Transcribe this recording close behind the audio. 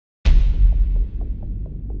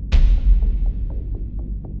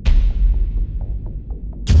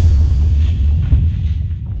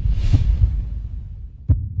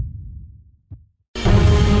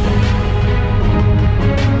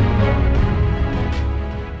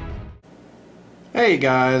Hey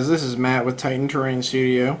guys, this is Matt with Titan Terrain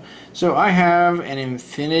Studio. So I have an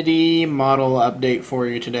Infinity model update for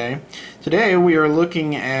you today. Today we are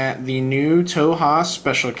looking at the new Tohaa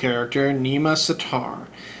special character, Neema Satar.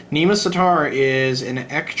 Neema Satar is an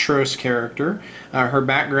Ektros character. Her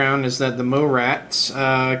background is that the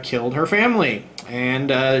Morats killed her family,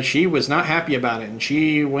 and she was not happy about it, and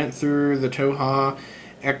she went through the Tohaa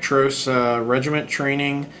Ektros regiment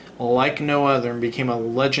training like no other and became a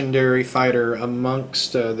legendary fighter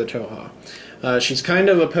amongst the Tohaa. She's kind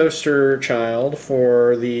of a poster child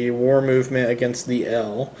for the war movement against the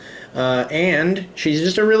L, and she's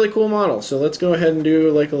just a really cool model. So let's go ahead and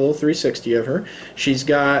do like a little 360 of her. She's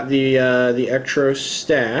got the Ektros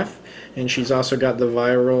staff, and she's also got the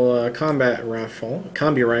viral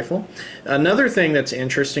combi rifle. Another thing that's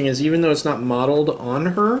interesting is even though it's not modeled on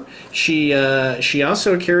her, she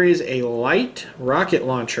also carries a light rocket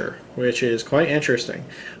launcher, which is quite interesting.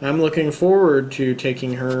 I'm looking forward to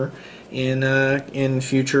taking her in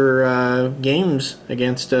future games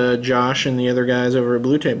against Josh and the other guys over at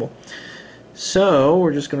Blue Table. So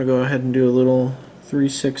we're just going to go ahead and do a little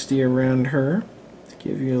 360 around her.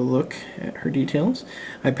 Give you a look at her details.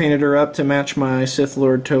 I painted her up to match my Sith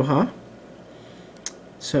Lord Tohaa,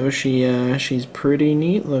 so she's pretty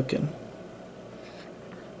neat looking.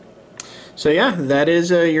 So yeah, that is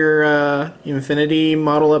your Infinity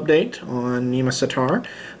model update on Neema Satar.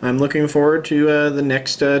 I'm looking forward to the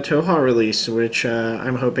next Tohaa release, which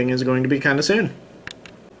I'm hoping is going to be kind of soon.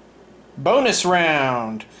 Bonus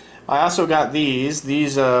round! I also got these.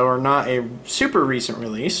 These are not a super recent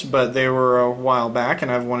release, but they were a while back, and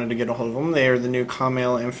I've wanted to get a hold of them. They are the new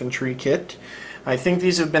Kamael Infantry kit. I think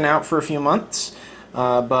these have been out for a few months,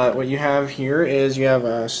 but what you have here is you have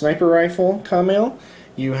a sniper rifle Kamael,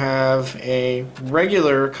 you have a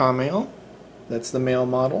regular Kamael, that's the male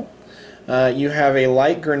model, you have a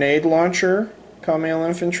light grenade launcher Kamael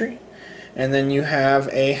Infantry, and then you have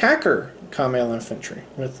a hacker Kamael Infantry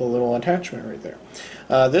with the little attachment right there.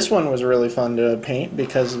 This one was really fun to paint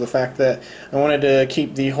because of the fact that I wanted to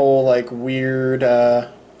keep the whole like weird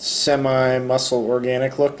semi-muscle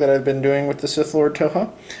organic look that I've been doing with the Sith Lord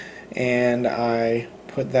Tohaa, and I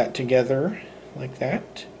put that together like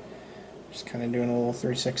that. Just kind of doing a little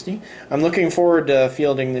 360. I'm looking forward to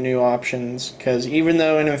fielding the new options, because even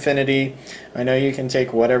though in Infinity I know you can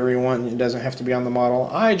take whatever you want and it doesn't have to be on the model,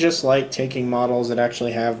 I just like taking models that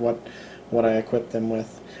actually have what I equipped them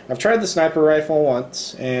with. I've tried the sniper rifle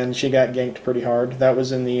once, and she got ganked pretty hard. That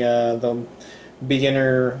was in the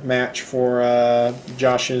beginner match for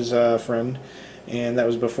Josh's friend, and that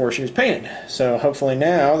was before she was painted. So hopefully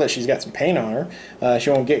now that she's got some paint on her, she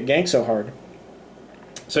won't get ganked so hard.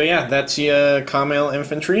 So yeah, that's the Kamael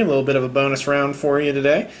Infantry, a little bit of a bonus round for you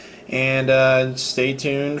today, and stay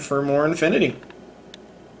tuned for more Infinity.